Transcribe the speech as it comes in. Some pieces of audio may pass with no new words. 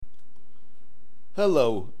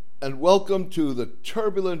Hello, and welcome to the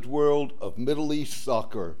turbulent world of Middle East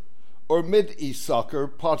soccer, or Mid-East Soccer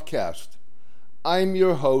podcast. I'm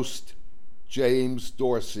your host, James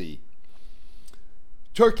Dorsey.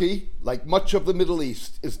 Turkey, like much of the Middle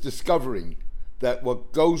East, is discovering that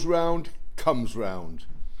what goes round comes round.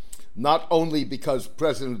 Not only because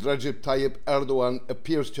President Recep Tayyip Erdogan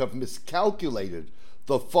appears to have miscalculated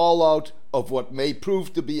the fallout of what may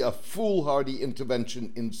prove to be a foolhardy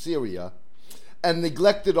intervention in Syria, and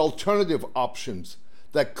neglected alternative options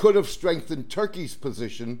that could have strengthened Turkey's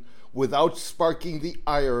position without sparking the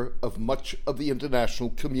ire of much of the international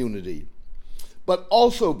community. But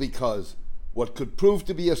also because what could prove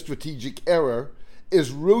to be a strategic error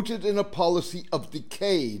is rooted in a policy of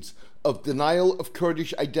decades of denial of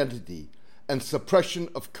Kurdish identity and suppression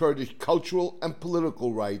of Kurdish cultural and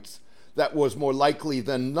political rights that was more likely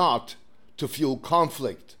than not to fuel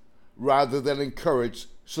conflict rather than encourage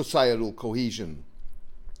societal cohesion.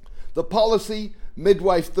 The policy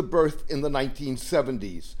midwifed the birth in the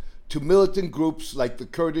 1970s to militant groups like the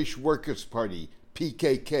Kurdish Workers' Party,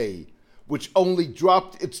 PKK, which only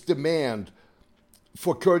dropped its demand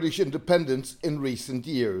for Kurdish independence in recent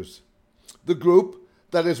years. The group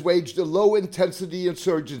that has waged a low-intensity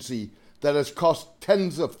insurgency that has cost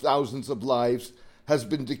tens of thousands of lives has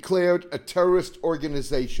been declared a terrorist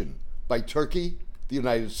organization by Turkey, the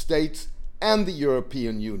United States, and the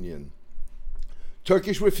European Union.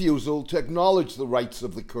 Turkish refusal to acknowledge the rights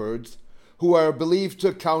of the Kurds, who are believed to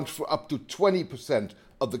account for up to 20%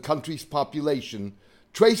 of the country's population,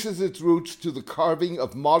 traces its roots to the carving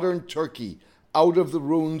of modern Turkey out of the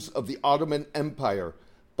ruins of the Ottoman Empire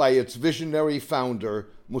by its visionary founder,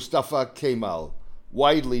 Mustafa Kemal,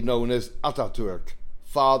 widely known as Atatürk,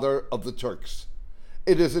 father of the Turks.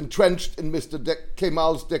 It is entrenched in Mr.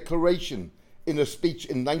 Kemal's declaration in a speech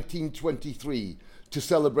in 1923 to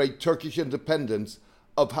celebrate Turkish independence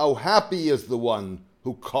of how happy is the one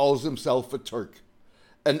who calls himself a Turk,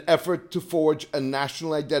 an effort to forge a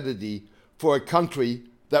national identity for a country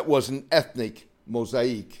that was an ethnic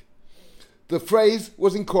mosaic. The phrase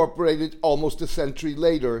was incorporated almost a century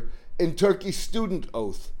later in Turkey's student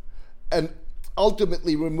oath and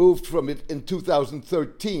ultimately removed from it in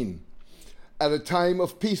 2013 at a time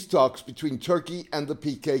of peace talks between Turkey and the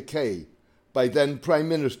PKK by then Prime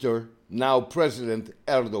Minister, now President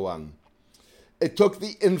Erdogan. It took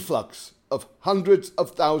the influx of hundreds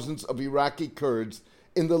of thousands of Iraqi Kurds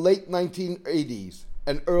in the late 1980s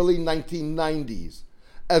and early 1990s,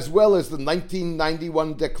 as well as the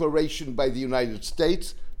 1991 declaration by the United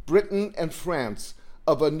States, Britain, and France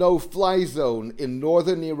of a no-fly zone in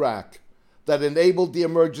northern Iraq that enabled the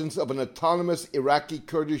emergence of an autonomous Iraqi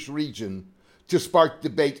Kurdish region to spark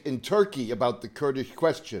debate in Turkey about the Kurdish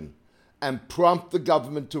question and prompt the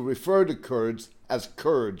government to refer to Kurds as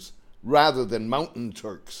Kurds rather than Mountain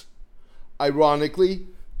Turks. Ironically,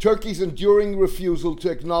 Turkey's enduring refusal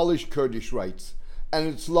to acknowledge Kurdish rights and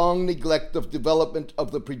its long neglect of development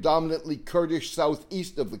of the predominantly Kurdish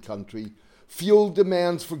southeast of the country fueled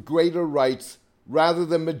demands for greater rights rather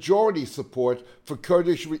than majority support for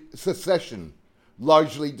Kurdish secession,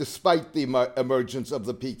 largely despite the emergence of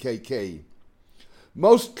the PKK.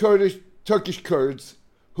 Most Turkish Kurds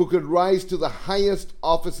who could rise to the highest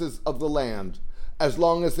offices of the land as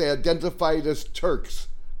long as they identified as Turks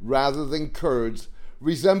rather than Kurds,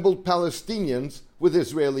 resembled Palestinians with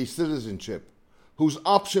Israeli citizenship, whose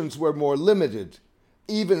options were more limited,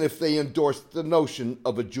 even if they endorsed the notion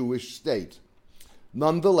of a Jewish state.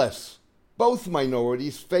 Nonetheless, both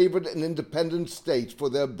minorities favored an independent state for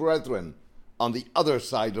their brethren on the other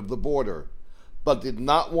side of the border, but did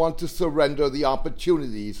not want to surrender the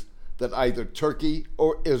opportunities that either Turkey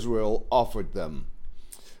or Israel offered them.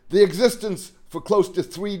 The existence for close to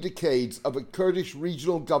 3 decades of a Kurdish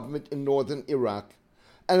regional government in northern Iraq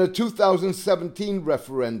and a 2017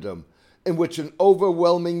 referendum in which an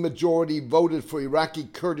overwhelming majority voted for Iraqi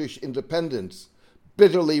Kurdish independence,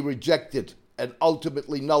 bitterly rejected and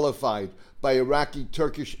ultimately nullified by Iraqi,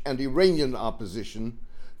 Turkish, and Iranian opposition,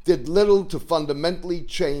 did little to fundamentally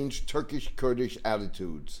change Turkish-Kurdish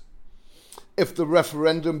attitudes. If the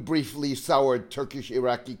referendum briefly soured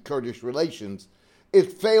Turkish-Iraqi-Kurdish relations,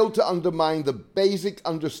 it failed to undermine the basic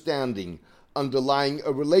understanding underlying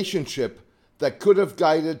a relationship that could have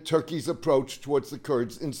guided Turkey's approach towards the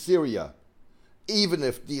Kurds in Syria, even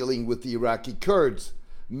if dealing with the Iraqi Kurds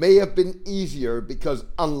may have been easier because,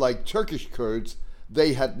 unlike Turkish Kurds,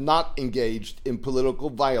 they had not engaged in political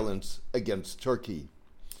violence against Turkey.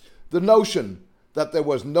 The notion that there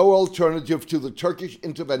was no alternative to the Turkish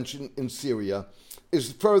intervention in Syria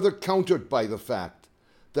is further countered by the fact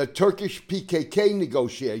that Turkish PKK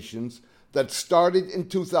negotiations that started in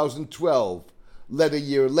 2012 led a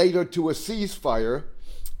year later to a ceasefire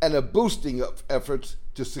and a boosting of efforts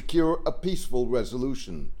to secure a peaceful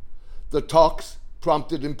resolution. The talks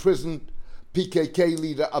prompted imprisoned PKK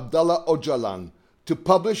leader Abdullah Öcalan to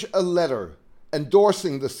publish a letter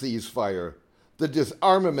endorsing the ceasefire, the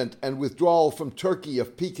disarmament and withdrawal from Turkey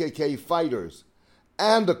of PKK fighters,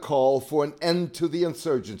 and a call for an end to the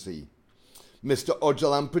insurgency. Mr.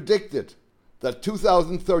 Öcalan predicted that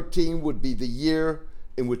 2013 would be the year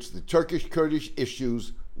in which the Turkish-Kurdish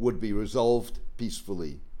issues would be resolved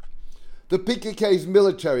peacefully. The PKK's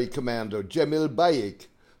military commander, Cemil Bayik,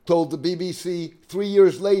 told the BBC 3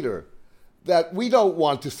 years later that we don't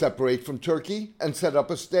want to separate from Turkey and set up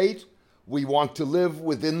a state. We want to live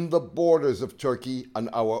within the borders of Turkey on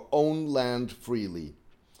our own land freely.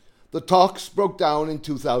 The talks broke down in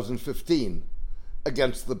 2015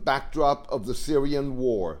 against the backdrop of the Syrian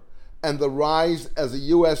war and the rise as a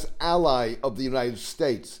U.S. ally of the United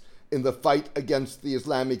States in the fight against the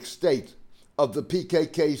Islamic State of the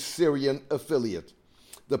PKK's Syrian affiliate,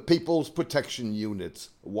 the People's Protection Units,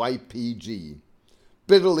 YPG.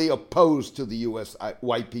 Bitterly opposed to the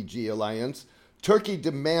U.S.-YPG alliance, Turkey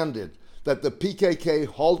demanded that the PKK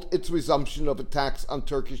halt its resumption of attacks on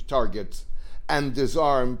Turkish targets and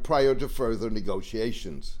disarm prior to further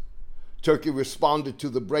negotiations. Turkey responded to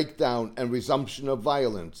the breakdown and resumption of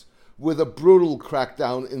violence with a brutal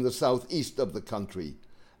crackdown in the southeast of the country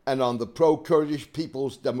and on the pro-Kurdish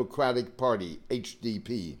People's Democratic Party,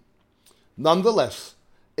 HDP. Nonetheless,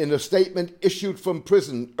 in a statement issued from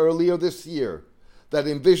prison earlier this year that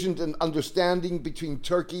envisioned an understanding between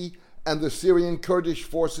Turkey and the Syrian Kurdish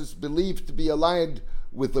forces believed to be allied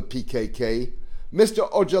with the PKK, Mr.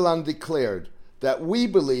 Öcalan declared that we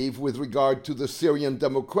believe with regard to the Syrian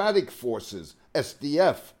Democratic Forces,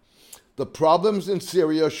 SDF, the problems in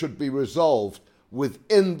Syria should be resolved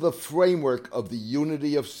within the framework of the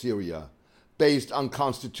unity of Syria, based on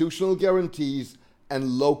constitutional guarantees and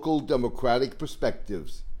local democratic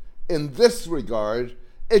perspectives. In this regard,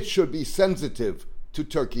 it should be sensitive to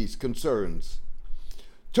Turkey's concerns.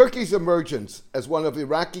 Turkey's emergence as one of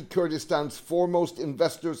Iraqi Kurdistan's foremost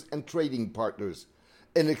investors and trading partners,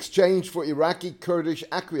 in exchange for Iraqi Kurdish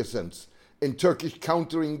acquiescence in Turkish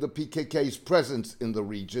countering the PKK's presence in the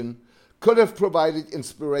region, could have provided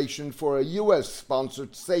inspiration for a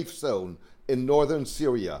U.S.-sponsored safe zone in northern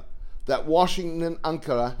Syria that Washington and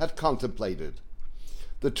Ankara had contemplated.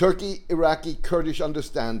 The Turkey-Iraqi Kurdish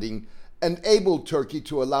understanding enabled Turkey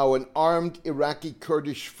to allow an armed Iraqi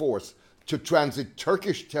Kurdish force to transit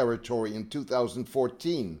Turkish territory in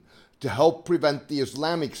 2014 to help prevent the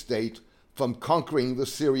Islamic State from conquering the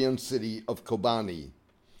Syrian city of Kobani.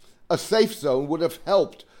 A safe zone would have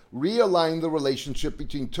helped realign the relationship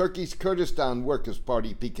between Turkey's Kurdistan Workers'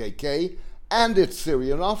 Party, PKK, and its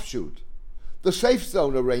Syrian offshoot. The safe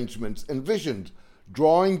zone arrangements envisioned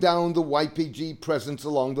drawing down the YPG presence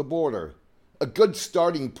along the border, a good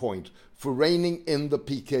starting point for reining in the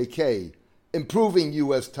PKK, improving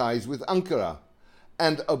U.S. ties with Ankara,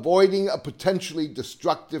 and avoiding a potentially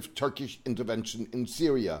destructive Turkish intervention in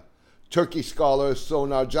Syria, Turkey scholar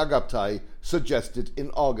Soner Jagaptay suggested in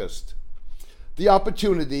August. The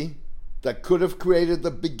opportunity that could have created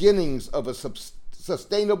the beginnings of a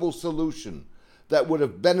sustainable solution that would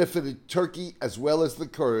have benefited Turkey as well as the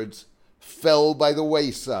Kurds fell by the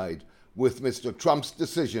wayside with Mr. Trump's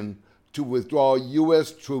decision to withdraw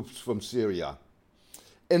U.S. troops from Syria.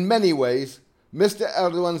 In many ways, Mr.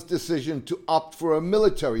 Erdogan's decision to opt for a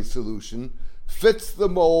military solution fits the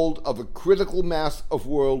mold of a critical mass of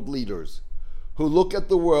world leaders who look at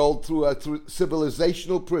the world through a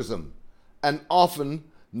civilizational prism and often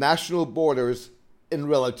national borders in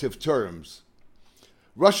relative terms.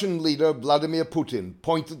 Russian leader Vladimir Putin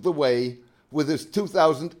pointed the way with his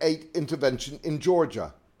 2008 intervention in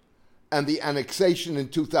Georgia and the annexation in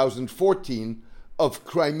 2014 of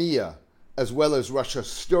Crimea, as well as Russia's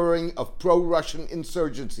stirring of pro-Russian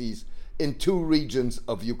insurgencies in 2 regions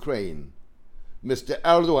of Ukraine. Mr.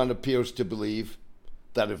 Erdogan appears to believe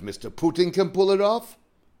that if Mr. Putin can pull it off,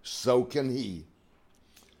 so can he.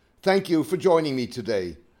 Thank you for joining me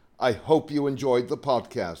today. I hope you enjoyed the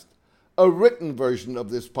podcast. A written version of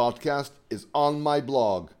this podcast is on my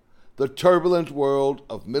blog, The Turbulent World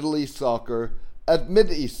of Middle East Soccer, at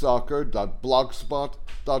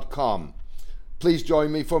mideastsoccer.blogspot.com. Please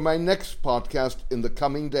join me for my next podcast in the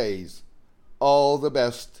coming days. All the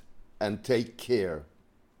best and take care.